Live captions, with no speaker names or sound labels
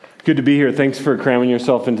Good to be here. Thanks for cramming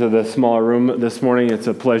yourself into the smaller room this morning. It's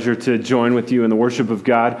a pleasure to join with you in the worship of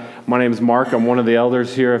God. My name is Mark. I'm one of the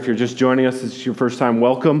elders here. If you're just joining us, it's your first time,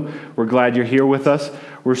 welcome. We're glad you're here with us.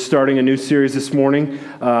 We're starting a new series this morning,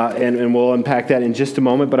 and we'll unpack that in just a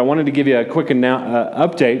moment. But I wanted to give you a quick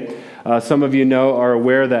update. Some of you are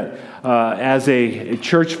aware that as a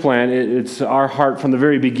church plant, it's our heart from the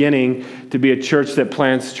very beginning to be a church that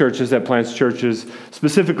plants churches,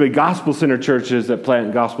 specifically gospel-centered churches that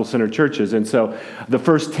plant gospel-centered churches. And so the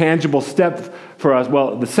first tangible step for us,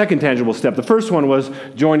 the second tangible step, the first one was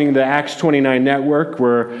joining the Acts 29 network.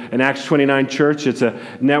 We're an Acts 29 church. It's a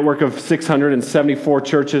network of 674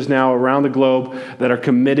 churches now around the globe that are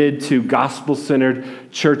committed to gospel-centered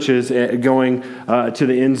churches going to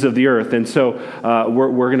the ends of the earth. And so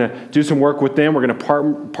we're going to do some work with them. We're going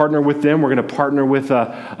to partner with them. We're going to partner with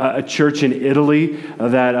a church in Italy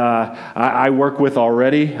that I work with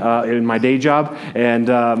already in my day job. And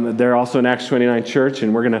they're also an Acts 29 church,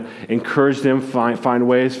 and we're going to encourage them, find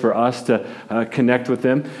ways for us to connect with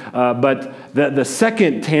them. But the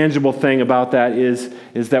second tangible thing about that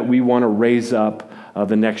is that we want to raise up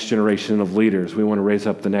the next generation of leaders. We want to raise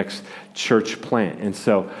up the next church plant. And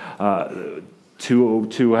so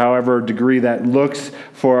to however degree that looks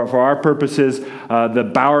for our purposes,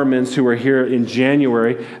 the Bowermans who were here in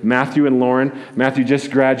January, Matthew and Lauren. Matthew just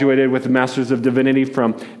graduated with a Master's of Divinity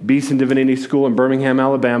from Beeson Divinity School in Birmingham,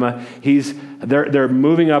 Alabama. They're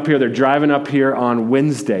moving up here. They're driving up here on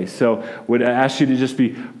Wednesday. So would ask you to just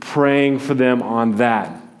be praying for them on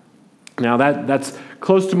that. Now that's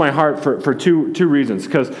close to my heart for two reasons.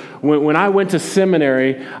 Because when I went to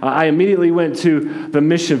seminary, I immediately went to the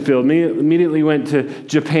mission field, immediately went to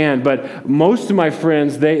Japan. But most of my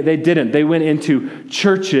friends, they didn't. They went into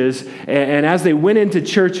churches, and as they went into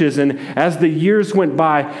churches, and as the years went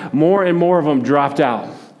by, more and more of them dropped out.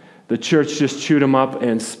 The church just chewed them up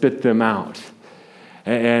and spit them out.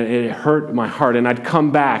 And it hurt my heart. And I'd come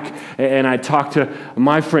back and I'd talk to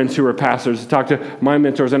my friends who were pastors, talk to my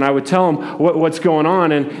mentors, and I would tell them what's going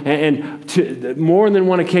on. And to more than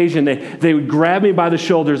one occasion, they would grab me by the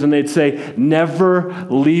shoulders and they'd say, "Never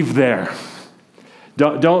leave there.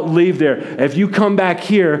 Don't leave there. If you come back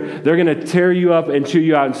here, they're going to tear you up and chew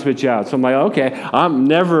you out and spit you out." So I'm like, okay, I'm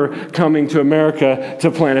never coming to America to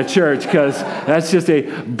plant a church because that's just a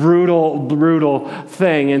brutal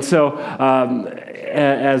thing. And so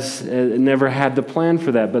as never had the plan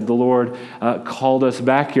for that, but the Lord called us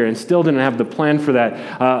back here and still didn't have the plan for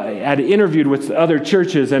that. I'd interviewed with other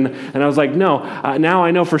churches, and I was like, no, now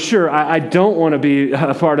I know for sure I don't want to be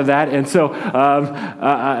a part of that, and so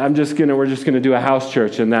we're just gonna do a house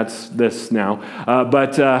church, and that's this now.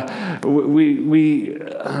 But we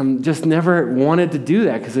just never wanted to do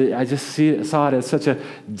that because I just saw it as such a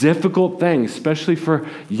difficult thing, especially for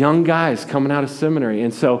young guys coming out of seminary,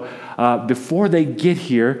 and so. Before they get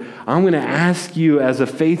here, I'm going to ask you as a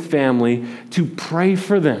faith family to pray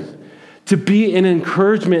for them, to be an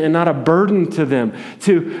encouragement and not a burden to them,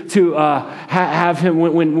 to have him,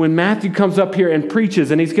 when Matthew comes up here and preaches,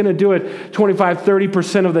 and he's going to do it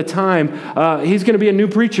 25-30% of the time, he's going to be a new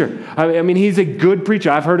preacher. I mean, he's a good preacher.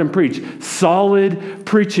 I've heard him preach. Solid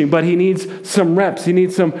preaching, but he needs some reps. He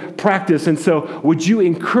needs some practice. And so would you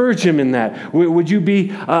encourage him in that? Would you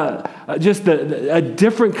be just a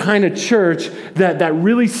different kind of church that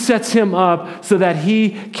really sets him up so that he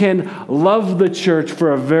can love the church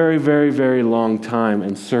for a very, very, very long time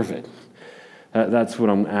and serve it? That's what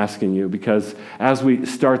I'm asking you, because as we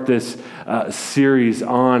start this series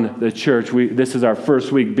on the church, this is our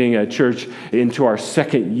first week being a church into our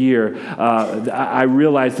second year. I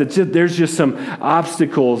realize that there's just some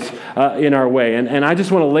obstacles in our way. And I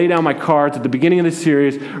just want to lay down my cards at the beginning of the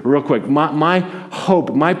series real quick. My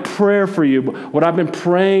hope, my prayer for you, what I've been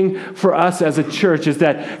praying for us as a church is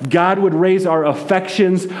that God would raise our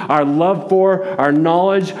affections, our love for, our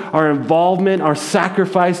knowledge, our involvement, our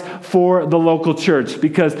sacrifice for the local church,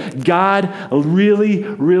 because God really,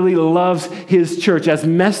 really loves his church, as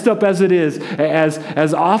messed up as it is,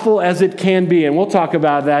 as awful as it can be, and we'll talk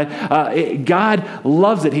about that. God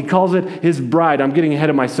loves it. He calls it his bride. I'm getting ahead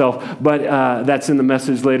of myself, but that's in the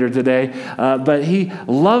message later today. But he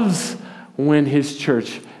loves when his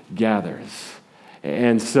church gathers.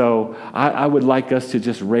 And so I would like us to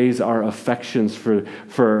just raise our affections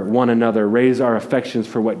for one another, raise our affections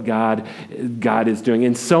for what God is doing.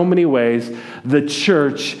 In so many ways, the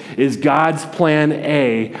church is God's plan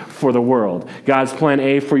A for the world. God's plan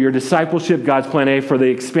A for your discipleship, God's plan A for the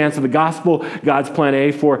expanse of the gospel, God's plan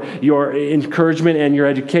A for your encouragement and your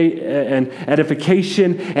education and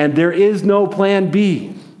edification, and there is no plan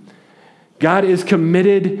B. God is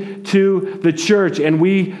committed to the church, and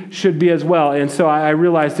we should be as well. And so I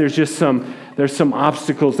realize there's some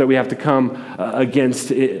obstacles that we have to come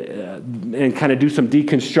against and kind of do some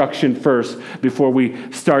deconstruction first before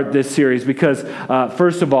we start this series. Because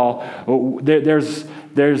first of all, there's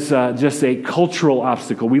just a cultural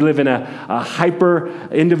obstacle. We live in a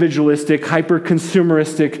hyper-individualistic,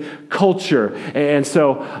 hyper-consumeristic culture. And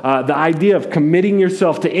so the idea of committing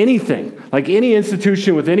yourself to anything, like any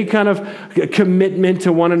institution with any kind of commitment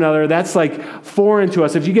to one another, that's like foreign to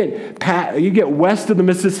us. If you get west of the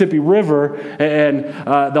Mississippi River and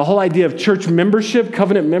the whole idea of church membership,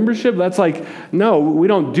 covenant membership, that's like, no, we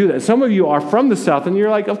don't do that. Some of you are from the South and you're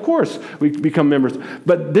like, of course we become members.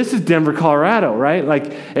 But this is Denver, Colorado, right? Like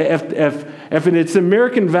if it's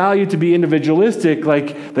American value to be individualistic,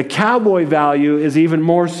 like the cowboy value is even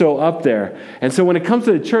more so up there. And so when it comes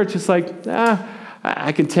to the church, it's like,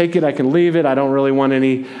 I can take it, I can leave it. I don't really want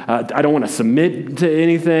any, I don't want to submit to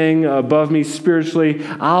anything above me spiritually.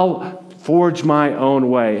 I'll forge my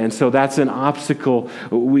own way. And so that's an obstacle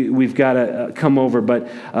we've got to come over. But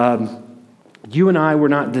you and I were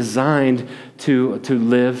not designed to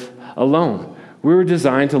live alone. We were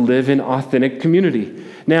designed to live in authentic community.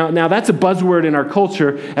 Now that's a buzzword in our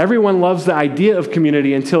culture. Everyone loves the idea of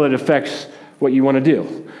community until it affects what you want to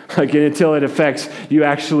do. Like until it affects you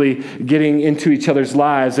actually getting into each other's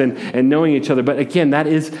lives and knowing each other. But again, that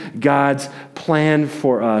is God's plan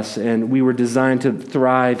for us, and we were designed to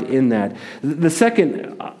thrive in that. The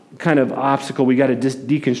second kind of obstacle we got to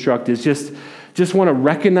deconstruct is just want to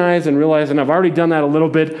recognize and realize, and I've already done that a little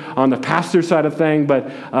bit on the pastor side of thing, but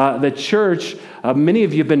the church, many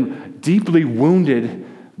of you have been deeply wounded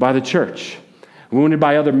by the church. Wounded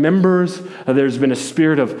by other members. There's been a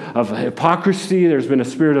spirit of hypocrisy. There's been a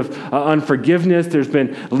spirit of unforgiveness. There's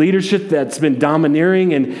been leadership that's been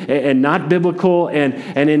domineering and not biblical. And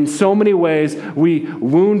in so many ways, we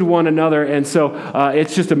wound one another. And so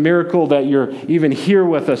it's just a miracle that you're even here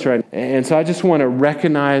with us right now. And so I just want to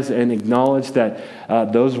recognize and acknowledge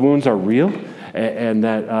that those wounds are real and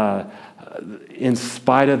that in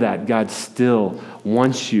spite of that, God still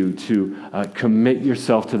wants you to commit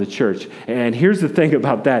yourself to the church. And here's the thing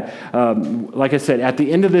about that. Like I said, at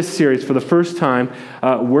the end of this series, for the first time,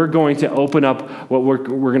 we're going to open up what we're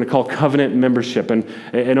going to call covenant membership.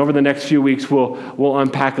 And over the next few weeks, we'll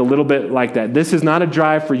unpack a little bit like that. This is not a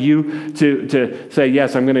drive for you to say,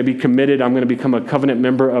 yes, I'm going to be committed. I'm going to become a covenant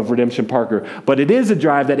member of Redemption Parker. But it is a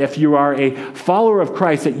drive that if you are a follower of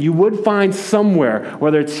Christ, that you would find somewhere,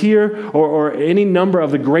 whether it's here or any number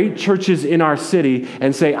of the great churches in our city,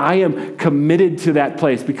 and say, I am committed to that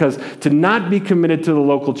place. Because to not be committed to the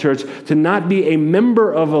local church, to not be a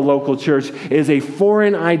member of a local church, is a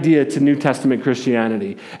foreign idea to New Testament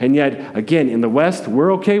Christianity. And yet, again, in the West,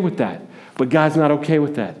 we're okay with that. But God's not okay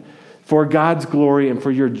with that. For God's glory and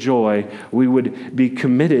for your joy, we would be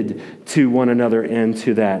committed to one another and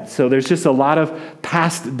to that. So there's just a lot of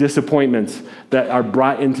past disappointments that are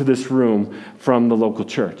brought into this room from the local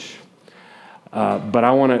church. But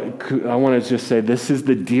I want to just say this is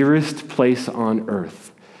the dearest place on earth.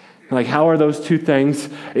 Like, how are those two things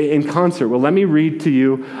in concert? Well, let me read to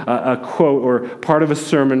you a quote or part of a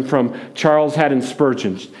sermon from Charles Haddon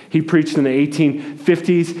Spurgeon. He preached in the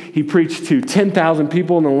 1850s. He preached to 10,000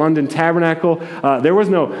 people in the London Tabernacle. There was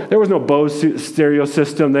no Bose stereo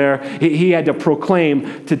system there. He had to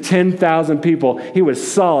proclaim to 10,000 people. He was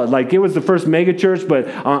solid. Like, it was the first megachurch, but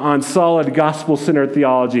on solid gospel-centered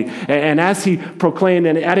theology. And as he proclaimed,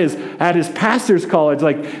 and at his pastor's college,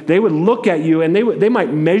 like, they would look at you and they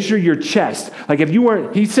might measure your chest. Like, if you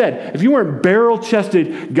weren't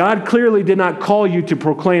barrel-chested, God clearly did not call you to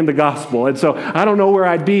proclaim the gospel. And so I don't know where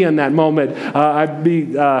I'd be in that moment. I'd be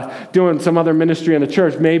doing some other ministry in the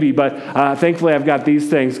church, maybe, but thankfully I've got these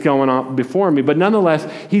things going on before me. But nonetheless,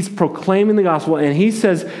 he's proclaiming the gospel, and he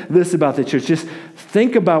says this about the church. Just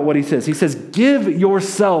think about what he says. He says, give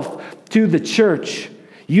yourself to the church.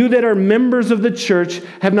 You that are members of the church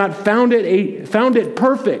have not found it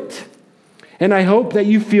perfect. And I hope that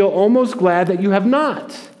you feel almost glad that you have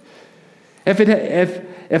not.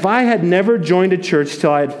 If I had never joined a church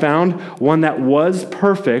till I had found one that was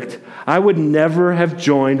perfect, I would never have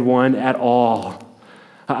joined one at all.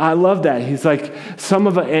 I love that. He's like,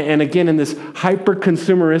 and again, in this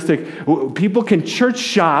hyper-consumeristic, people can church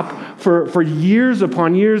shop for years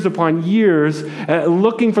upon years upon years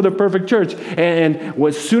looking for the perfect church. And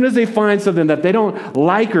as soon as they find something that they don't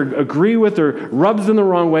like or agree with or rubs them the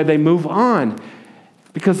wrong way, they move on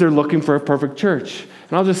because they're looking for a perfect church.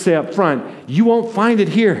 And I'll just say up front, you won't find it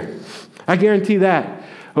here. I guarantee that.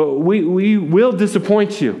 We will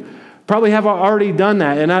disappoint you. Probably have already done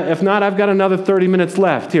that. And if not, I've got another 30 minutes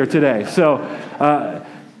left here today. So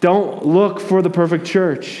don't look for the perfect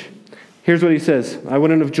church. Here's what he says. I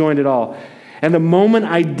wouldn't have joined at all. And the moment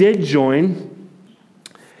I did join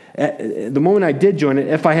it,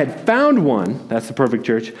 if I had found one, that's the perfect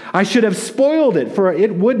church, I should have spoiled it, for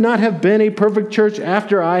it would not have been a perfect church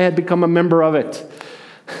after I had become a member of it.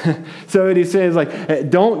 So what he's saying is like, if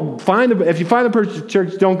you find the perfect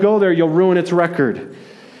church, don't go there, you'll ruin its record.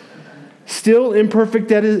 Still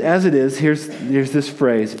imperfect as it is, here's this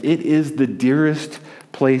phrase, it is the dearest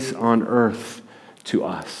place on earth to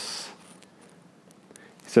us.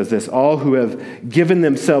 He says this, all who have given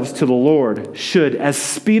themselves to the Lord should, as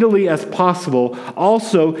speedily as possible,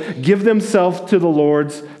 also give themselves to the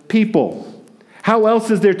Lord's people. How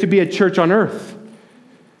else is there to be a church on earth?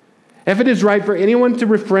 If it is right for anyone to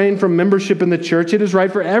refrain from membership in the church, it is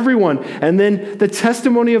right for everyone. And then the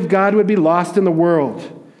testimony of God would be lost in the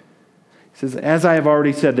world. He says, as I have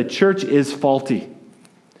already said, the church is faulty.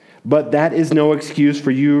 But that is no excuse for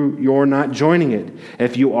you're not joining it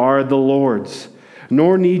if you are the Lord's.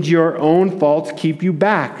 Nor need your own faults keep you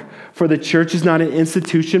back, for the church is not an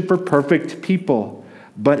institution for perfect people,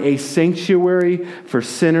 but a sanctuary for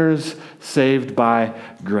sinners saved by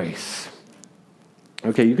grace.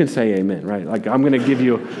 Okay, you can say amen, right? Like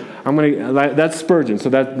that's Spurgeon, so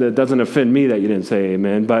that doesn't offend me that you didn't say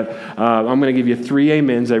amen, but I'm going to give you 3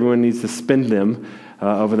 amens. Everyone needs to spin them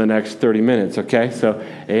over the next 30 minutes, okay? So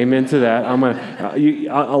amen to that.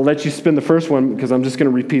 I'll let you spin the first one because I'm just going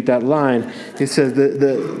to repeat that line. It says,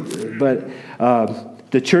 the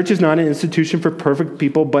church is not an institution for perfect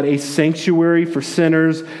people, but a sanctuary for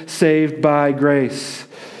sinners saved by grace.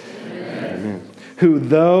 Amen. Who,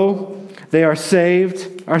 though they are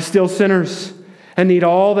saved, are still sinners and need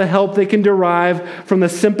all the help they can derive from the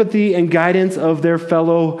sympathy and guidance of their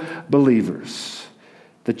fellow believers.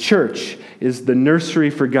 The church is the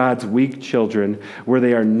nursery for God's weak children, where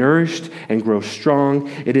they are nourished and grow strong.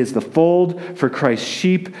 It is the fold for Christ's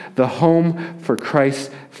sheep, the home for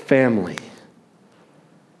Christ's family.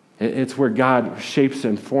 It's where God shapes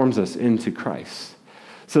and forms us into Christ.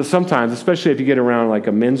 So sometimes, especially if you get around like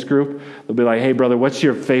a men's group, they'll be like, hey, brother, what's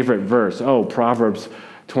your favorite verse? Oh, Proverbs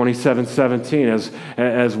 27:17,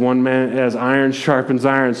 as iron sharpens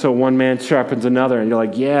iron, so one man sharpens another. And you're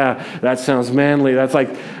like, yeah, that sounds manly. That's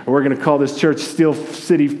like, we're going to call this church Steel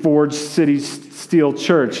City Forge City Steel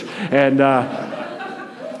Church. And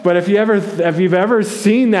but if you've ever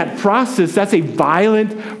seen that process, that's a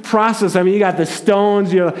violent process. I mean, you got the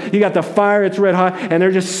stones, you got the fire, it's red hot, and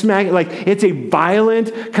they're just smacking. Like, it's a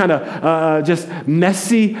violent, kind of just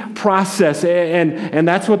messy process. And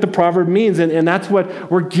that's what the proverb means. And that's what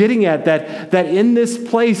we're getting at, that in this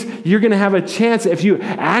place, you're going to have a chance, if you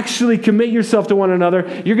actually commit yourself to one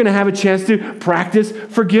another, you're going to have a chance to practice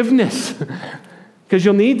forgiveness. Because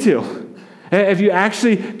you'll need to. If you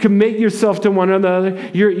actually commit yourself to one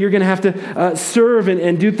another, you're going to have to serve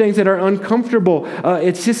and do things that are uncomfortable.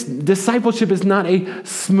 It's just, discipleship is not a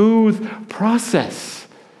smooth process.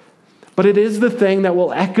 But it is the thing that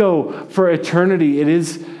will echo for eternity. It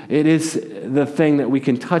is the thing that we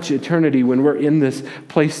can touch eternity when we're in this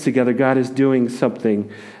place together. God is doing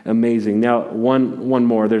something amazing. Now, one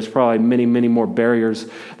more. There's probably many, many more barriers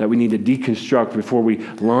that we need to deconstruct before we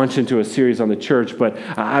launch into a series on the church. But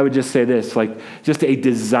I would just say this, like just a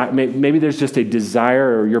desire. Maybe there's just a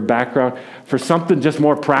desire or your background for something just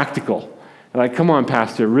more practical. Like, come on,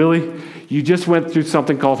 Pastor, really? You just went through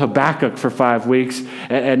something called Habakkuk for 5 weeks,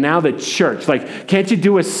 and now the church. Like, can't you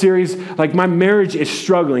do a series? Like, my marriage is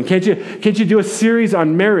struggling. Can't you do a series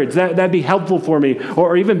on marriage? That'd be helpful for me.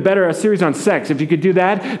 Or even better, a series on sex. If you could do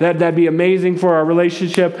that'd be amazing for our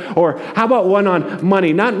relationship. Or how about one on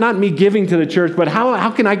money? Not me giving to the church, but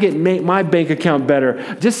how can I get my bank account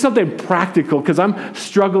better? Just something practical, because I'm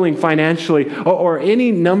struggling financially, or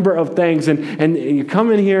any number of things. And you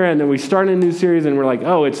come in here, and then we start a new series, and we're like,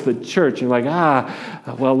 oh, it's the church. You're like,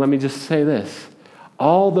 well, let me just say this.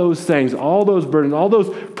 All those things, all those burdens, all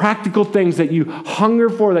those practical things that you hunger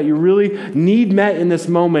for, that you really need met in this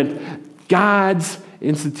moment, God's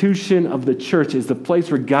institution of the church is the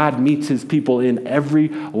place where God meets his people in every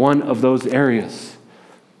one of those areas.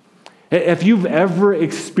 If you've ever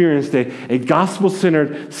experienced a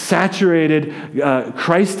gospel-centered, saturated,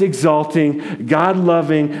 Christ-exalting,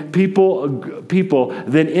 God-loving people,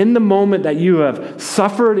 then in the moment that you have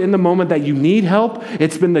suffered, in the moment that you need help,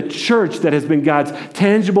 it's been the church that has been God's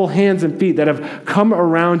tangible hands and feet that have come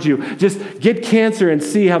around you. Just get cancer and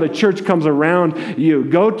see how the church comes around you.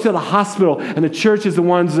 Go to the hospital, and the church is the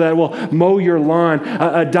ones that will mow your lawn.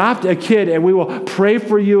 Adopt a kid, and we will pray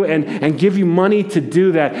for you and give you money to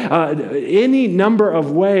do that. any number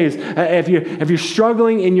of ways. If you're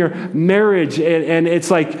struggling in your marriage and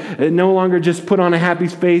it's like no longer just put on a happy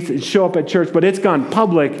face and show up at church, but it's gone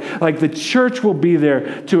public, like the church will be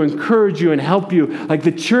there to encourage you and help you. Like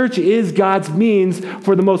the church is God's means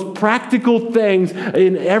for the most practical things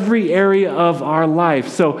in every area of our life.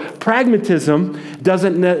 So pragmatism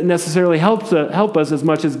doesn't necessarily help us as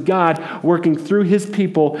much as God working through his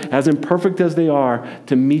people, as imperfect as they are,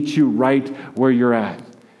 to meet you right where you're at.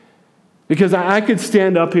 Because I could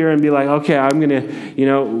stand up here and be like, okay, I'm going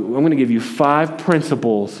to give you 5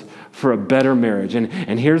 principles for a better marriage.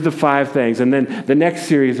 And here's the 5 things. And then the next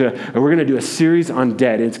series, we're going to do a series on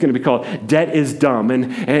debt. It's going to be called Debt is Dumb.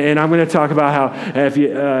 And I'm going to talk about how if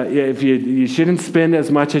you shouldn't spend as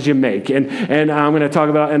much as you make. And I'm going to talk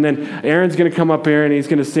about, and then Aaron's going to come up here and he's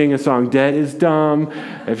going to sing a song, Debt is Dumb.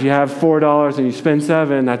 If you have $4 and you spend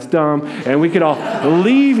 $7, that's dumb. And we could all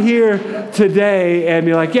leave here today and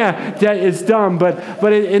be like, yeah, debt is dumb.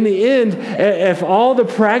 But in the end, if all the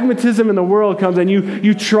pragmatism in the world comes and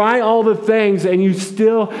you try all the things and you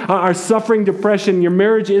still are suffering depression, your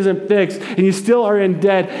marriage isn't fixed, and you still are in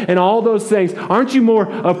debt and all those things, aren't you more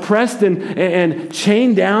oppressed and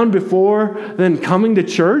chained down before than coming to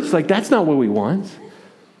church? Like, that's not what we want.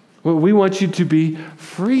 We want you to be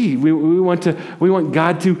free. We want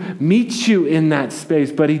God to meet you in that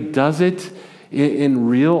space, but he does it in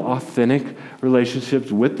real, authentic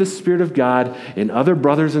relationships with the Spirit of God and other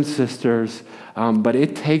brothers and sisters. But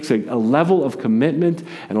it takes a level of commitment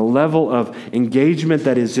and a level of engagement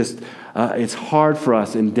that is just, it's hard for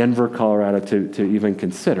us in Denver, Colorado to even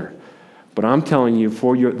consider. But I'm telling you,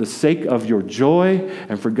 for the sake of your joy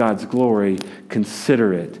and for God's glory,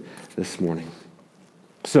 consider it this morning.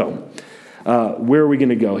 So, where are we going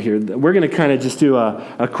to go here? We're going to kind of just do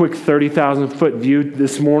a quick 30,000-foot view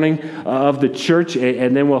this morning of the church,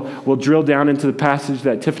 and then we'll drill down into the passage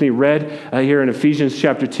that Tiffany read here in Ephesians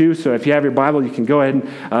chapter 2. So if you have your Bible, you can go ahead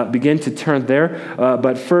and begin to turn there.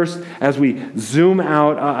 But first, as we zoom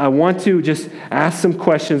out, I want to just ask some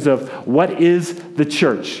questions of what is the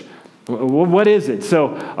church? What is it?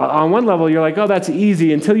 So on one level, you're like, oh, that's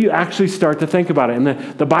easy, until you actually start to think about it. And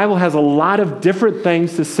the Bible has a lot of different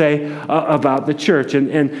things to say about the church.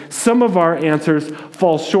 And some of our answers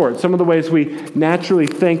fall short. Some of the ways we naturally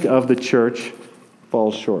think of the church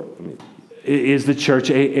fall short. Is the church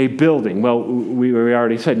a building? Well, we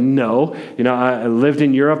already said no. I lived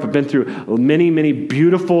in Europe. I've been through many, many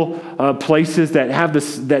beautiful places that have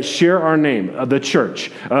that share our name, the church.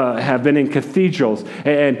 Have been in cathedrals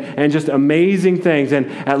and just amazing things. And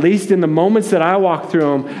at least in the moments that I walked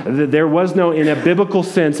through them, there was no, in a biblical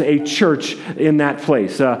sense, a church in that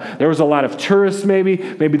place. There was a lot of tourists, maybe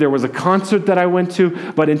there was a concert that I went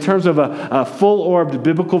to. But in terms of a full-orbed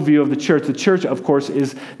biblical view of the church, of course,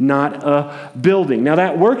 is not a building. Now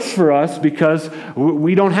that works for us because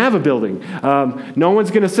we don't have a building. No one's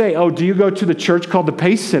going to say, oh, do you go to the church called the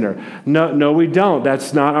Pace Center? No, we don't.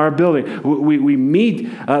 That's not our building. We meet,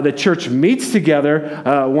 the church meets together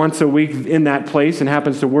once a week in that place and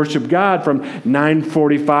happens to worship God from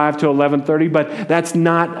 9:45 to 11:30, but that's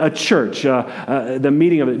not a church, the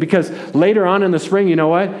meeting of it. Because later on in the spring, you know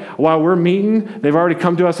what? While we're meeting, they've already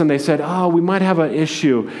come to us and they said, oh, we might have an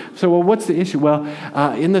issue. So, well, what's the issue? Well,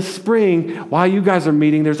 in the spring, while you guys are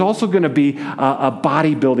meeting, there's also going to be a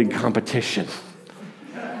bodybuilding competition.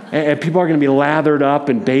 And people are going to be lathered up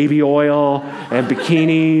in baby oil and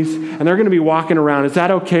bikinis, and they're going to be walking around. Is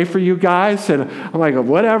that okay for you guys? And I'm like,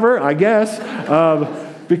 whatever, I guess,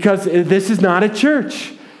 because this is not a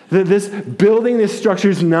church. This building, this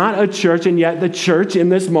structure is not a church, and yet the church in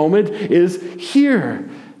this moment is here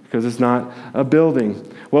because it's not a building.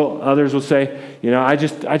 Well, others will say, I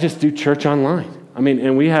just do church online.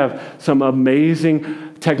 And we have some amazing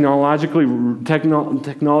technology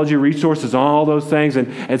resources, all those things.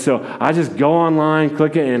 And so I just go online,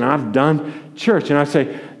 click it, and I've done church. And I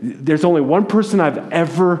say, there's only one person I've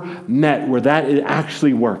ever met where that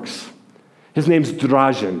actually works. His name's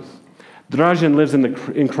Dražen. Dražen lives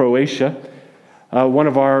in Croatia. One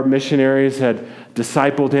of our missionaries had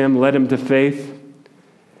discipled him, led him to faith.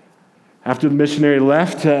 After the missionary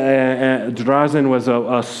left, Dražen was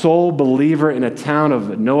a sole believer in a town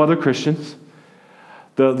of no other Christians.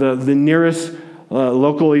 The nearest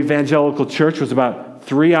local evangelical church was about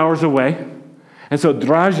 3 hours away. And so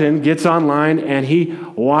Dražen gets online and he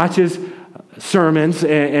watches sermons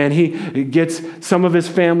and he gets some of his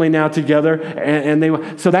family now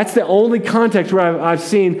together. So that's the only context where I've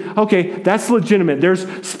seen, okay, that's legitimate. There's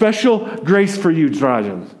special grace for you,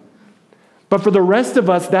 Dražen. But for the rest of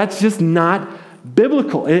us, that's just not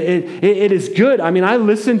biblical. It is good. I mean, I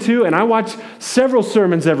listen to and I watch several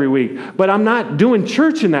sermons every week, but I'm not doing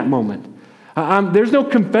church in that moment. There's no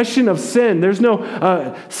confession of sin. There's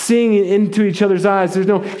no seeing into each other's eyes. There's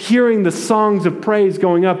no hearing the songs of praise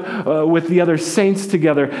going up with the other saints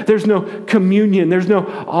together. There's no communion. There's no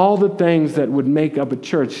all the things that would make up a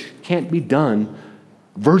church can't be done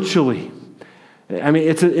virtually. I mean,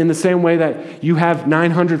 it's in the same way that you have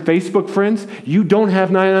 900 Facebook friends. You don't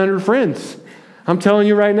have 900 friends. I'm telling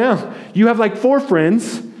you right now. You have like 4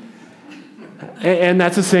 friends, and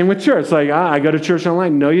that's the same with church. Like, I go to church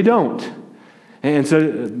online. No, you don't. And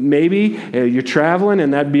so maybe you're traveling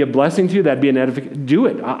and that'd be a blessing to you. That'd be an edification. Do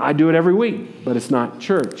it. I do it every week, but it's not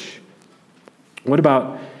church. What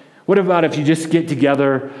about if you just get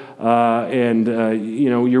together and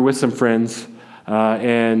you're with some friends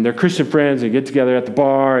and they're Christian friends and you get together at the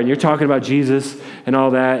bar and you're talking about Jesus and all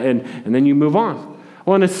that and then you move on.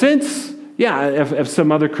 Well, in a sense, yeah, if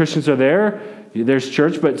some other Christians are there, there's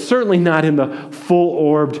church, but certainly not in the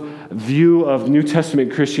full-orbed view of New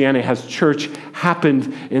Testament Christianity has church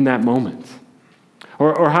happened in that moment.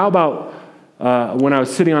 Or how about when I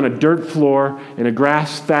was sitting on a dirt floor in a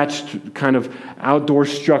grass-thatched kind of outdoor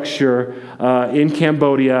structure in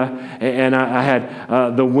Cambodia, and I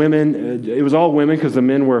had the women, it was all women because the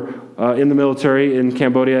men were in the military in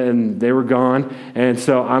Cambodia and they were gone. And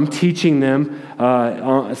so I'm teaching them,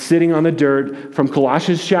 sitting on the dirt, from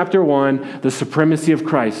Colossians chapter 1, the supremacy of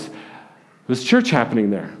Christ. Was church happening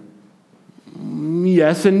there?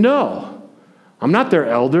 Yes and no. I'm not their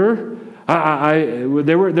elder.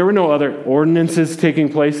 There were no other ordinances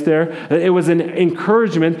taking place there. It was an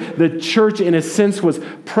encouragement. The church, in a sense, was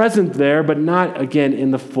present there, but not, again, in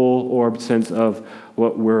the full-orbed sense of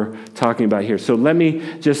what we're talking about here. So let me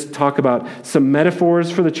just talk about some metaphors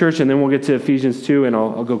for the church, and then we'll get to Ephesians 2, and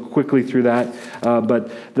I'll go quickly through that.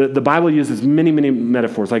 But the Bible uses many, many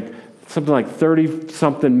metaphors, like something like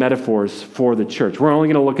 30-something metaphors for the church. We're only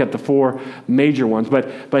going to look at the 4 major ones.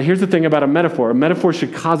 But here's the thing about a metaphor. A metaphor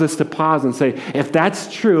should cause us to pause and say, if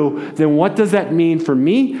that's true, then what does that mean for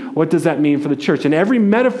me? What does that mean for the church? And every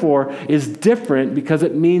metaphor is different because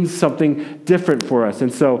it means something different for us.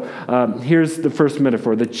 And so here's the first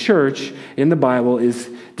metaphor. The church in the Bible is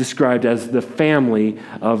described as the family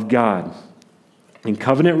of God, in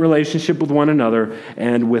covenant relationship with one another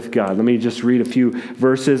and with God. Let me just read a few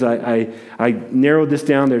verses. I narrowed this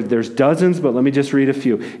down. There's dozens, but let me just read a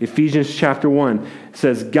few. Ephesians chapter 1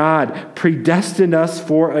 says, God predestined us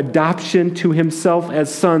for adoption to himself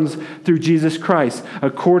as sons through Jesus Christ,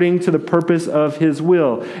 according to the purpose of his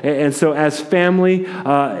will. And so as family,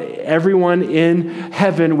 everyone in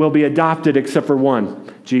heaven will be adopted except for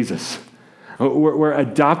one, Jesus. We're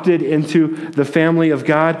adopted into the family of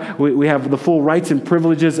God. We have the full rights and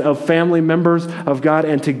privileges of family members of God,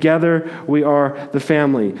 and together we are the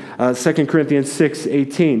family. 2 Corinthians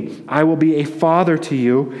 6:18, I will be a father to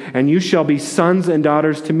you, and you shall be sons and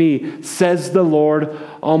daughters to me, says the Lord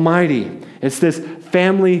Almighty. It's this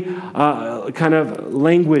family kind of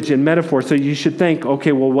language and metaphor. So you should think,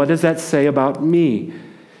 okay, well, what does that say about me?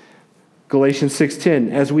 Galatians 6:10,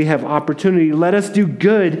 as we have opportunity, let us do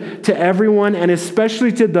good to everyone and especially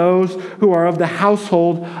to those who are of the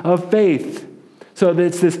household of faith. So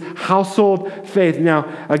it's this household faith. Now,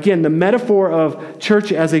 again, the metaphor of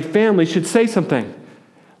church as a family should say something.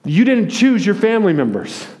 You didn't choose your family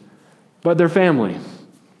members, but they're family.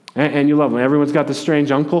 And you love them. Everyone's got this strange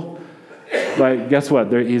uncle, but guess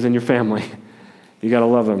what? He's in your family. You got to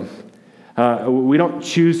love him. We don't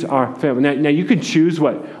choose our family. Now you can choose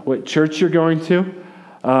what church you're going to,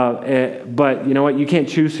 but you know what? You can't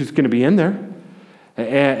choose who's going to be in there.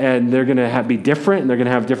 And they're going to be different, and they're going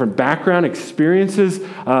to have different background, experiences,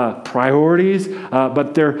 priorities,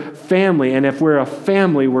 but they're family. And if we're a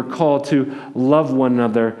family, we're called to love one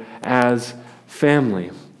another as family.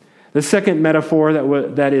 The second metaphor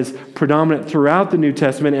that is predominant throughout the New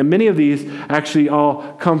Testament, and many of these actually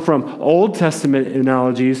all come from Old Testament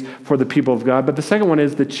analogies for the people of God, but the second one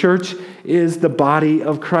is the church is the body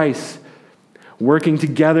of Christ, working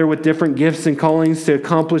together with different gifts and callings to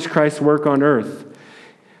accomplish Christ's work on earth.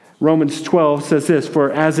 Romans 12 says this, for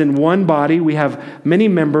as in one body we have many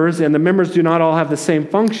members, and the members do not all have the same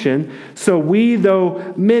function, so we,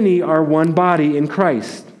 though many, are one body in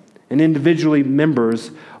Christ, and individually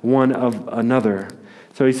members one of another.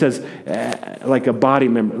 So he says, like a body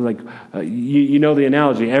member, like you know the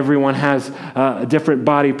analogy. Everyone has different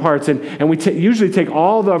body parts, and we usually take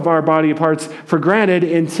all of our body parts for granted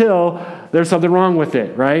until there's something wrong with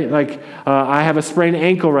it, right? Like, I have a sprained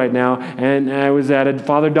ankle right now, and I was at a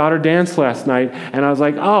father-daughter dance last night, and I was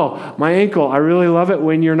like, oh, my ankle, I really love it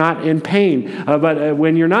when you're not in pain. But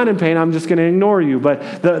when you're not in pain, I'm just going to ignore you.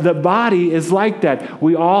 But the body is like that.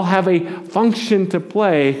 We all have a function to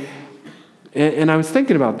play. And I was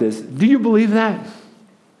thinking about this. Do you believe that?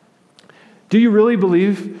 Do you really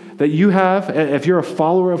believe that you have, if you're a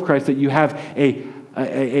follower of Christ, that you have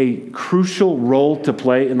a crucial role to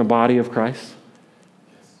play in the body of Christ?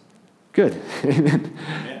 Good.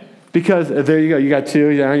 Because there you go. You got two.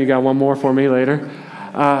 You got one more for me later.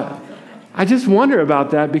 I just wonder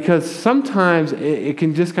about that because sometimes it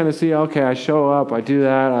can just kind of see, okay, I show up, I do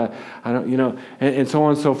that, I don't, and so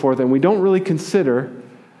on and so forth, and we don't really consider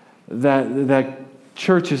that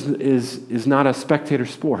church is not a spectator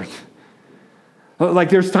sport.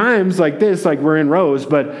 Like there's times like this, like we're in rows,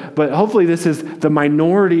 but hopefully this is the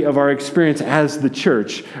minority of our experience as the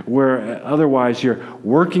church, where otherwise you're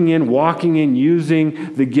working in, walking in,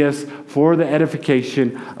 using the gifts for the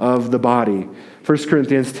edification of the body. 1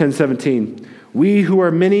 Corinthians 10:17, we who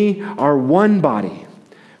are many are one body.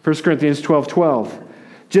 1 Corinthians 12:12,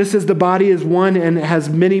 just as the body is one and has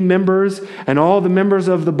many members, and all the members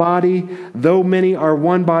of the body, though many, are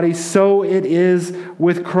one body, so it is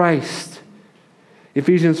with Christ.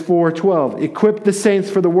 Ephesians 4:12, equip the saints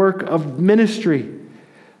for the work of ministry,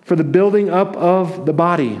 for the building up of the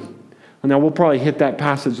body. Now, we'll probably hit that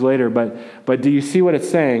passage later, but do you see what it's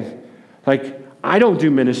saying? Like, I don't do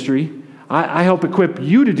ministry. I help equip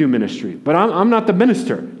you to do ministry, but I'm not the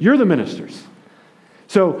minister. You're the ministers.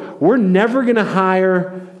 So we're never going to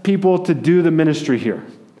hire people to do the ministry here.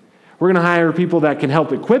 We're going to hire people that can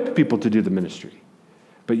help equip people to do the ministry.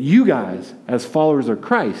 But you guys, as followers of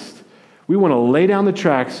Christ, we want to lay down the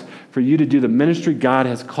tracks for you to do the ministry God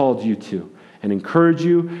has called you to, and encourage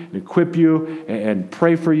you, and equip you, and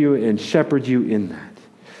pray for you, and shepherd you in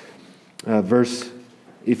that.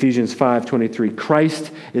 Ephesians 5:23,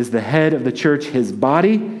 Christ is the head of the church, his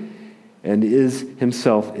body, and is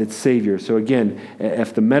himself its Savior. So again,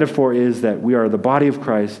 if the metaphor is that we are the body of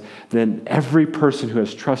Christ, then every person who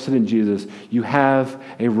has trusted in Jesus, you have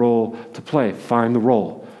a role to play. Find the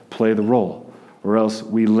role, play the role, or else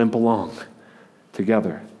we limp along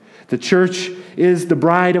together. The church is the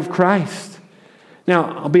bride of Christ.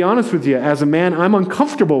 Now, I'll be honest with you, as a man, I'm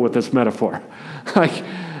uncomfortable with this metaphor.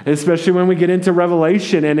 Especially when we get into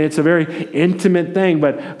Revelation, and it's a very intimate thing.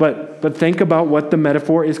 But think about what the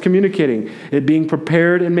metaphor is communicating. It being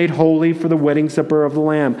prepared and made holy for the wedding supper of the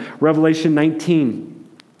Lamb. Revelation 19,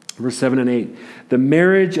 verse 7 and 8. The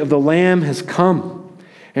marriage of the Lamb has come,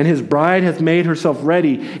 and his bride hath made herself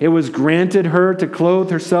ready. It was granted her to clothe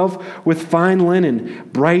herself with fine linen,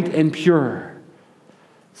 bright and pure.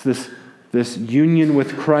 It's this union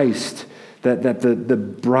with Christ, that the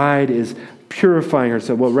bride is purifying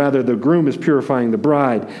herself. Well, rather, the groom is purifying the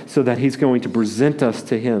bride so that he's going to present us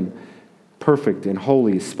to him perfect and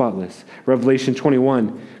holy, spotless. Revelation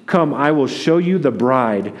 21, come, I will show you the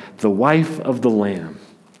bride, the wife of the Lamb.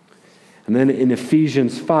 And then in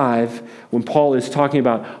Ephesians 5, when Paul is talking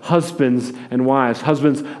about husbands and wives,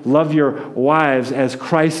 husbands, love your wives as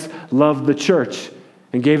Christ loved the church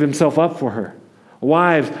and gave himself up for her.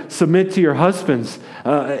 Wives, submit to your husbands.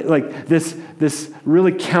 Like this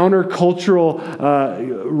really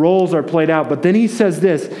countercultural roles are played out. But then he says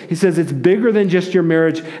this. He says it's bigger than just your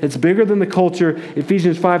marriage. It's bigger than the culture.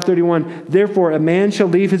 Ephesians 5:31. Therefore, a man shall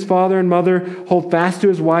leave his father and mother, hold fast to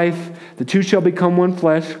his wife. The two shall become one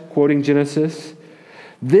flesh, quoting Genesis.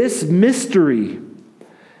 This mystery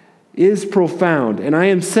is profound. And I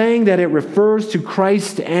am saying that it refers to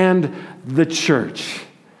Christ and the church.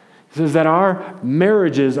 It says that our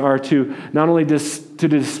marriages are to not only to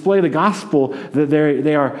display the gospel, that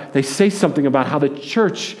they say something about how the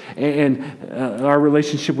church and our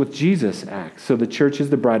relationship with Jesus acts. So the church is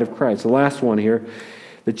the bride of Christ. The last one here,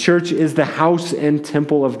 the church is the house and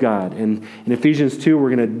temple of God. And in Ephesians 2,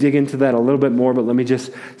 we're going to dig into that a little bit more, but let me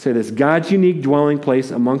just say this. God's unique dwelling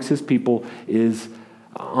place amongst his people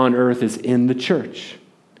on earth is in the church.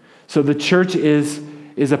 So the church is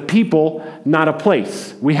a people, not a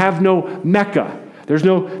place. We have no Mecca. There's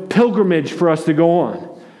no pilgrimage for us to go on.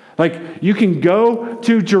 Like, you can go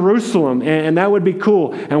to Jerusalem, and that would be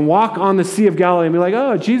cool, and walk on the Sea of Galilee and be like,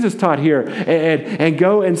 oh, Jesus taught here, and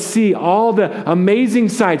go and see all the amazing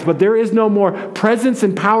sights. But there is no more presence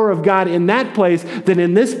and power of God in that place than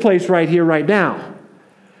in this place right here, right now.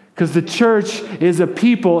 Because the church is a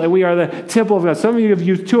people, and we are the temple of God. Some of you have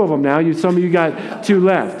used 2 of them now. Some of you got 2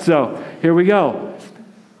 left. So here we go.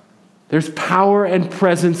 There's power and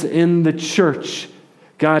presence in the church.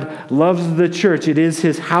 God loves the church. It is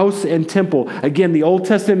his house and temple. Again, the Old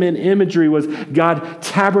Testament imagery was God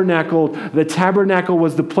tabernacled. The tabernacle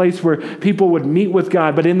was the place where people would meet with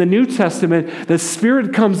God. But in the New Testament, the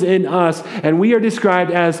Spirit comes in us, and we are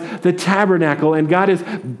described as the tabernacle. And God is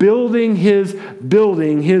building, his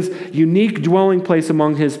unique dwelling place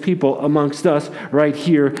among his people, amongst us right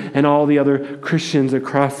here, and all the other Christians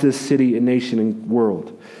across this city and nation and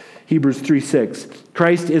world. Hebrews 3:6.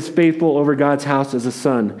 Christ is faithful over God's house as a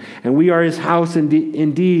son, and we are his house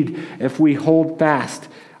indeed if we hold fast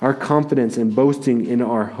our confidence and boasting in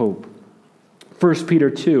our hope. 1 Peter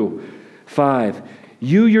 2:5.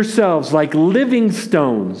 You yourselves, like living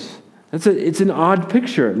stones, it's an odd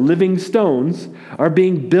picture. Living stones are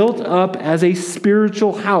being built up as a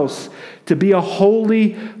spiritual house to be a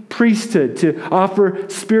holy priesthood, to offer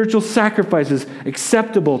spiritual sacrifices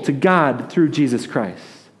acceptable to God through Jesus Christ.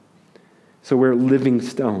 So we're living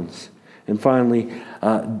stones. And finally,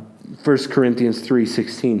 1 Corinthians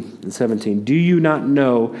 3:16 and 17. Do you not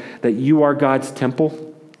know that you are God's temple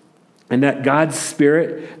and that God's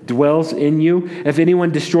Spirit dwells in you? If anyone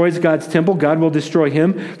destroys God's temple, God will destroy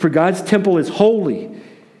him. For God's temple is holy,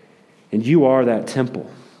 and you are that temple.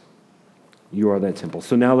 You are that temple.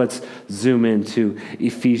 So now let's zoom into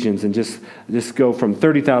Ephesians and just go from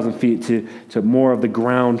 30,000 feet to more of the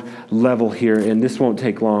ground level here. And this won't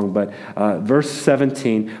take long, but verse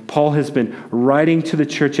 17, Paul has been writing to the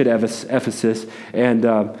church at Ephesus. And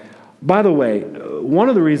by the way, one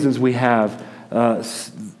of the reasons we have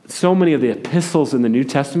so many of the epistles in the New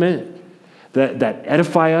Testament that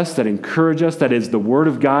edify us, that encourage us, that is the Word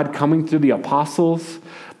of God coming through the apostles,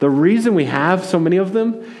 the reason we have so many of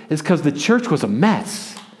them is because the church was a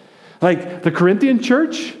mess. Like the Corinthian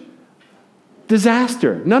church,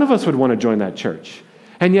 disaster. None of us would want to join that church.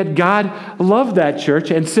 And yet God loved that church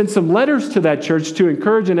and sent some letters to that church to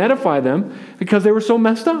encourage and edify them because they were so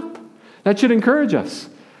messed up. That should encourage us.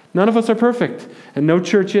 None of us are perfect, and no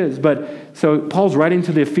church is. But so Paul's writing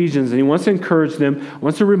to the Ephesians, and he wants to encourage them,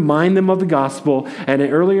 wants to remind them of the gospel. And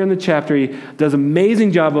earlier in the chapter, he does an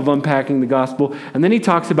amazing job of unpacking the gospel. And then he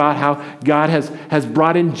talks about how God has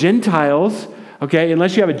brought in Gentiles. Okay,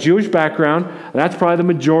 unless you have a Jewish background, that's probably the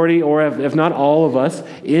majority, or if not all of us,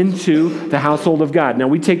 into the household of God. Now,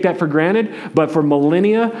 we take that for granted, but for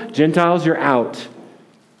millennia, Gentiles, you're out.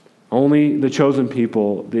 Only the chosen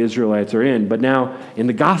people, the Israelites, are in. But now, in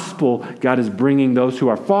the gospel, God is bringing those who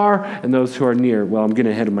are far and those who are near. Well, I'm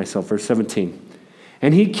getting ahead of myself. Verse 17.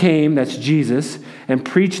 And he came, that's Jesus, and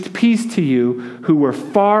preached peace to you who were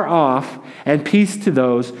far off, and peace to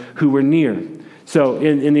those who were near. So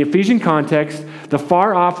in the Ephesian context, the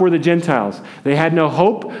far off were the Gentiles. They had no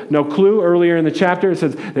hope, no clue. Earlier in the chapter, it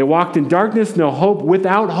says they walked in darkness, no hope,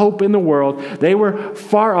 without hope in the world. They were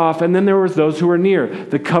far off. And then there was those who were near,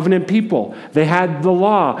 the covenant people. They had the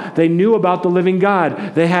law. They knew about the living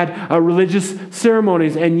God. They had religious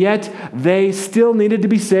ceremonies, and yet they still needed to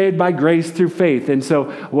be saved by grace through faith. And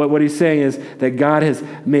so what he's saying is that God has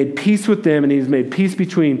made peace with them, and he's made peace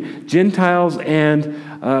between Gentiles and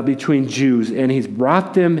between Jews, and he's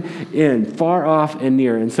brought them in, far off and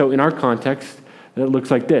near. And so in our context, it looks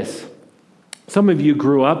like this. Some of you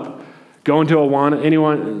grew up going to Awana.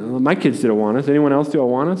 Anyone? My kids did Awanas. Anyone else do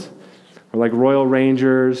Awanas? Or like Royal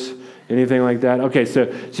Rangers, anything like that? Okay,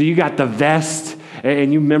 so you got the vest,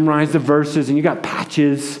 and you memorized the verses, and you got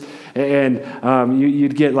patches, and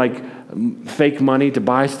you'd get like fake money to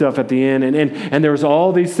buy stuff at the end, and there was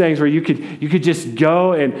all these things where you could just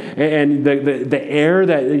go, and the air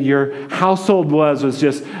that your household was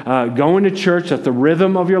just going to church. That's the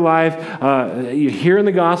rhythm of your life. You hearing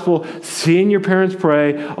the gospel, seeing your parents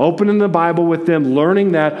pray, opening the Bible with them,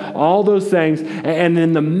 learning that, all those things. And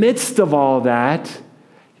in the midst of all that,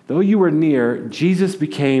 though you were near, Jesus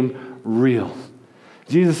became real.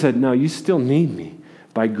 Jesus said, no, you still need me.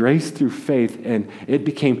 By grace through faith, and it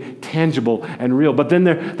became tangible and real. But then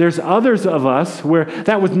there's others of us where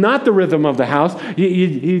that was not the rhythm of the house.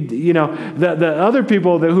 You know, the other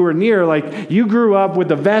people who were near, like you grew up with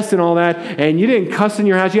the vest and all that, and you didn't cuss in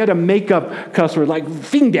your house. You had a make-up cuss word like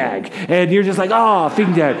 "fingdag," and you're just like, "Oh,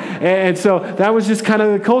 fingdag," and so that was just kind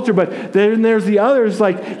of the culture. But then there's the others,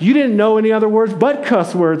 like you didn't know any other words but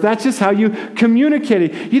cuss words. That's just how you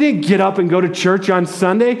communicated. You didn't get up and go to church on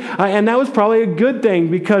Sunday, and that was probably a good thing.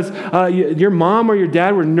 thing because your mom or your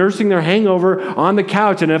dad were nursing their hangover on the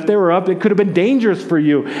couch, and if they were up, it could have been dangerous for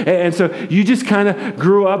you. And so you just kind of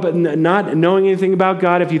grew up not knowing anything about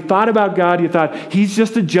God. If you thought about God, you thought, he's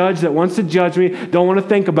just a judge that wants to judge me, don't want to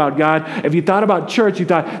think about God. If you thought about church, you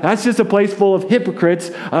thought, that's just a place full of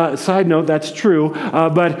hypocrites. Side note, that's true.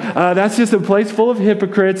 But that's just a place full of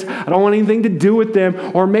hypocrites. I don't want anything to do with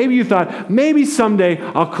them. Or maybe you thought, maybe someday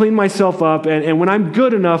I'll clean myself up, and when I'm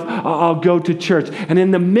good enough, I'll go to church. And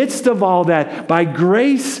in the midst of all that, by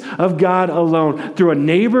grace of God alone, through a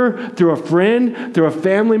neighbor, through a friend, through a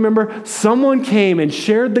family member, someone came and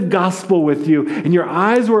shared the gospel with you, and your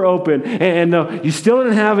eyes were open, and you still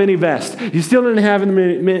didn't have any vest, you still didn't have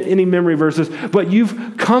any memory verses, but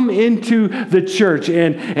you've come into the church,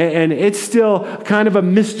 and it's still kind of a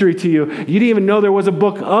mystery to you. You didn't even know there was a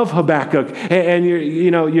book of Habakkuk, and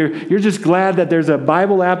you're just glad that there's a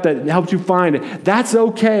Bible app that helps you find it. That's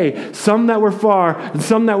okay. Some that were far and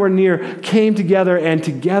some that were near came together, and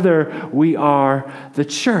together we are the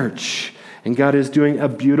church. And God is doing a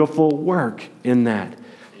beautiful work in that.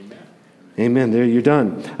 Amen. There, you're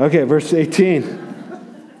done. Okay, verse 18.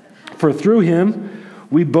 For through him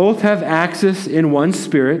we both have access in one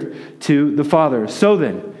spirit to the Father. So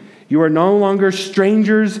then, you are no longer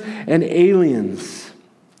strangers and aliens,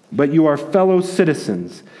 but you are fellow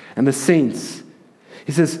citizens and the saints.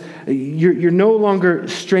 He says, you're no longer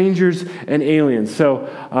strangers and aliens. So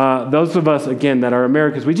those of us, again, that are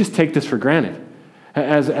Americans, we just take this for granted.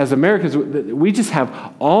 As Americans, we just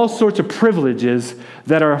have all sorts of privileges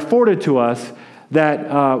that are afforded to us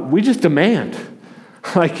that we just demand.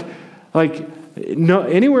 No,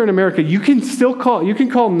 anywhere in America, you can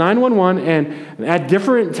call 911, and at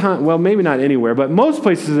different times, well, maybe not anywhere, but most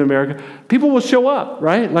places in America, people will show up,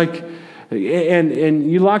 right? And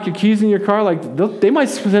you lock your keys in your car, they might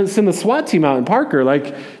send the SWAT team out in Parker,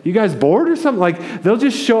 you guys bored or something? They'll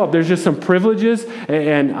just show up. There's just some privileges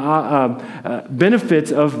and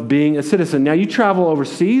benefits of being a citizen. Now, you travel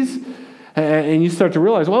overseas, and you start to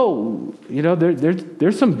realize,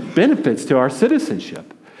 there's some benefits to our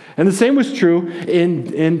citizenship. And the same was true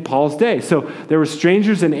in Paul's day. So there were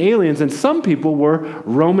strangers and aliens, and some people were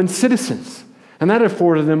Roman citizens. And that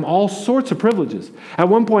afforded them all sorts of privileges. At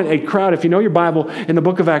one point, a crowd, if you know your Bible, in the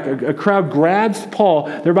book of Acts, a crowd grabs Paul.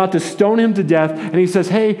 They're about to stone him to death. And he says,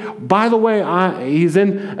 hey, by the way, he's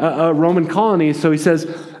in a Roman colony. So he says,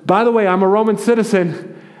 by the way, I'm a Roman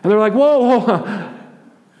citizen. And they're like, whoa.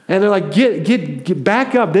 And they're like, get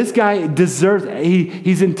back up. This guy deserves,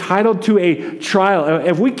 he's entitled to a trial.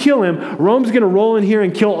 If we kill him, Rome's going to roll in here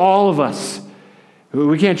and kill all of us.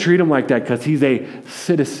 We can't treat him like that because he's a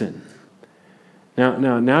citizen.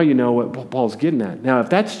 Now you know what Paul's getting at. Now, if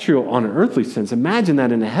that's true on an earthly sense, imagine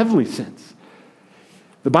that in a heavenly sense.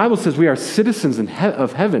 The Bible says we are citizens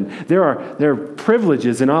of heaven. There are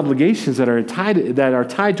privileges and obligations that are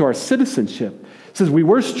tied to our citizenship. It says we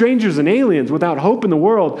were strangers and aliens without hope in the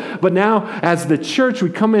world, but now as the church, we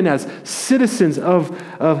come in as citizens of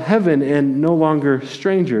heaven and no longer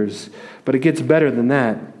strangers. But it gets better than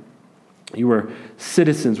that. You were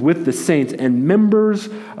citizens with the saints and members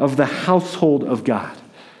of the household of God.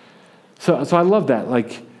 So I love that.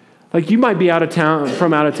 Like you might be out of town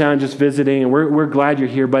just visiting, and we're glad you're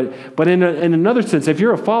here. But in another sense, if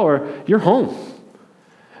you're a follower, you're home.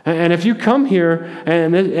 And if you come here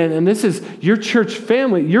and this is your church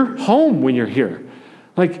family, you're home when you're here.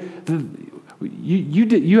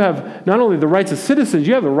 You have not only the rights of citizens,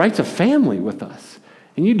 you have the rights of family with us.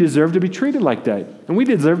 And you deserve to be treated like that. And we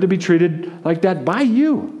deserve to be treated like that by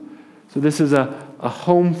you. So this is a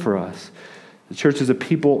home for us. The church is a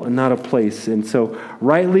people and not a place. And so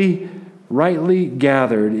rightly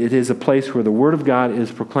gathered, it is a place where the word of God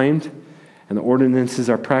is proclaimed and the ordinances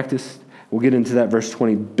are practiced. We'll get into that, verse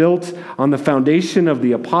 20. Built on the foundation of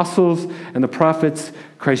the apostles and the prophets,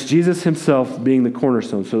 Christ Jesus himself being the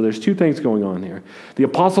cornerstone. So there's two things going on here. The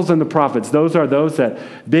apostles and the prophets, those are those that,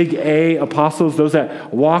 big A apostles, those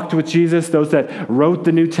that walked with Jesus, those that wrote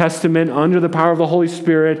the New Testament under the power of the Holy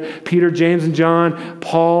Spirit, Peter, James, and John,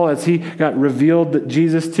 Paul, as he got revealed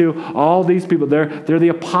Jesus to, all these people, they're the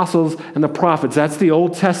apostles and the prophets. That's the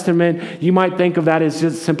Old Testament. You might think of that as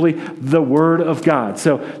just simply the Word of God.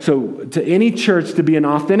 So to any church to be an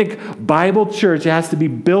authentic Bible church, it has to be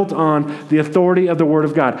built on the authority of the Word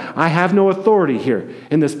of God. I have no authority here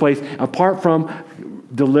in this place apart from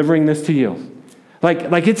delivering this to you.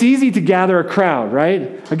 Like it's easy to gather a crowd,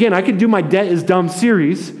 right? Again, I could do my Debt is Dumb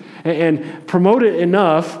series and promote it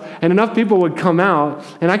enough, and enough people would come out,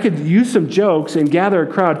 and I could use some jokes and gather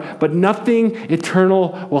a crowd, but nothing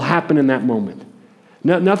eternal will happen in that moment.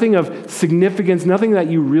 Nothing of significance, nothing that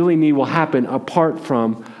you really need will happen apart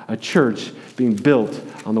from a church being built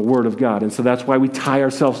on the Word of God. And so that's why we tie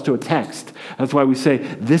ourselves to a text. That's why we say,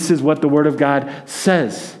 this is what the Word of God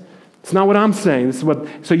says. It's not what I'm saying. This is what.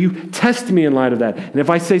 So you test me in light of that. And if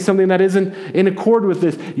I say something that isn't in accord with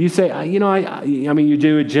this, you say, I mean, you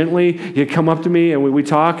do it gently. You come up to me and we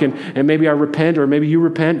talk, and maybe I repent, or maybe you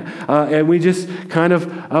repent, and we just kind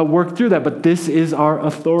of work through that. But this is our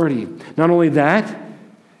authority. Not only that,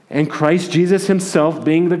 and Christ Jesus himself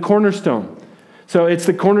being the cornerstone. So it's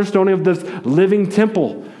the cornerstone of this living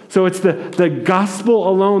temple. So it's the gospel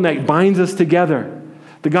alone that binds us together.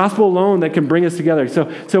 The gospel alone that can bring us together. So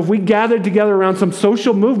if we gather together around some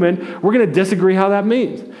social movement, we're going to disagree how that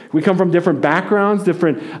means. We come from different backgrounds,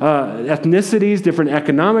 different ethnicities, different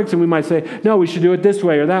economics, and we might say, no, we should do it this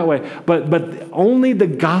way or that way. But only the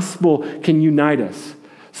gospel can unite us.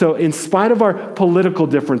 So in spite of our political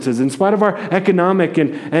differences, in spite of our economic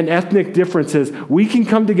and ethnic differences, we can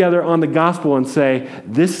come together on the gospel and say,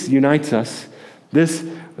 this unites us.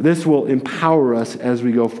 This will empower us as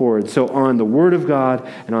we go forward. So on the Word of God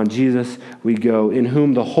and on Jesus we go, in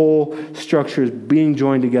whom the whole structure is being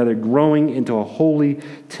joined together, growing into a holy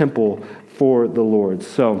temple for the Lord.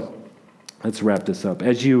 So let's wrap this up.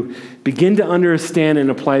 As you begin to understand and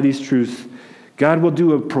apply these truths, God will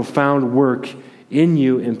do a profound work in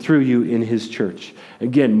you and through you in his church.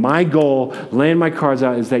 Again, my goal, laying my cards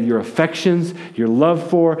out, is that your affections, your love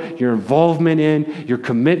for, your involvement in, your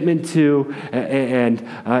commitment to, and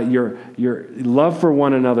your love for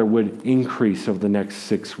one another would increase over the next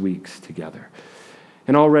 6 weeks together.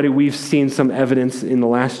 And already we've seen some evidence in the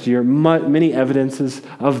last year, many evidences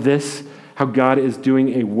of this, how God is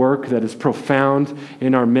doing a work that is profound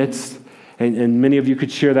in our midst. And many of you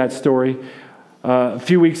could share that story. A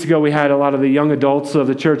few weeks ago, we had a lot of the young adults of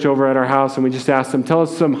the church over at our house, and we just asked them, tell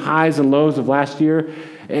us some highs and lows of last year.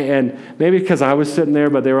 And maybe because I was sitting there,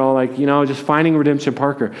 but they were all like, just finding Redemption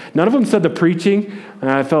Parker. None of them said the preaching, and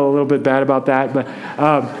I felt a little bit bad about that. But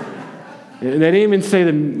they didn't even say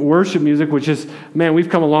the worship music, which is, man, we've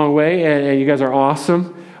come a long way, and you guys are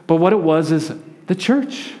awesome. But what it was is the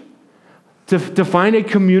church. To find a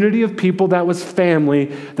community of people that was family,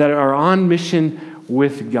 that are on mission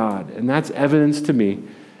with God. And that's evidence to me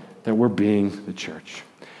that we're being the church.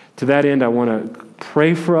 To that end, I want to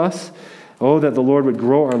pray for us. That the Lord would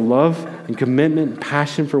grow our love and commitment and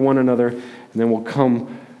passion for one another, and then we'll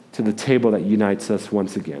come to the table that unites us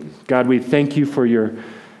once again. God, we thank you for your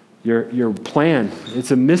plan.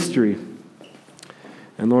 It's a mystery.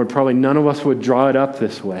 And Lord, probably none of us would draw it up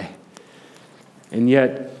this way. And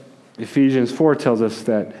yet, Ephesians 4 tells us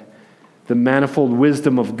that the manifold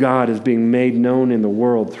wisdom of God is being made known in the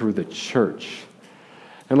world through the church.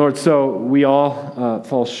 And Lord, so we all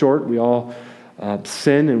fall short. We all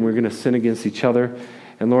sin, and we're going to sin against each other.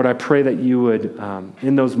 And Lord, I pray that you would,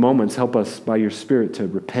 in those moments, help us by your Spirit to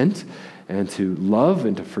repent and to love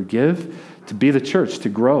and to forgive, to be the church, to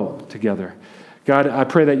grow together. God, I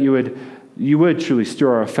pray that you would truly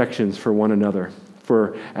stir our affections for one another.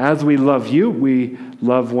 For as we love you, we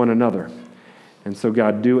love one another. And so,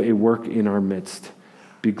 God, do a work in our midst.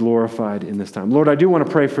 Be glorified in this time. Lord, I do want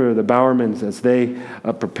to pray for the Bowermans as they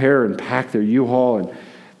prepare and pack their U-Haul, and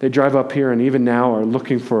they drive up here and even now are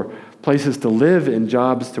looking for places to live and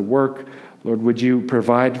jobs to work. Lord, would you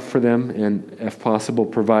provide for them, and if possible,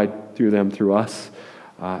 provide through them, through us.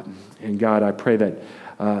 And God, I pray that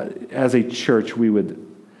as a church, we would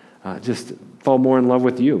just fall more in love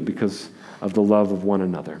with you because of the love of one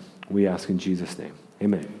another. We ask in Jesus' name.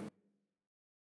 Amen.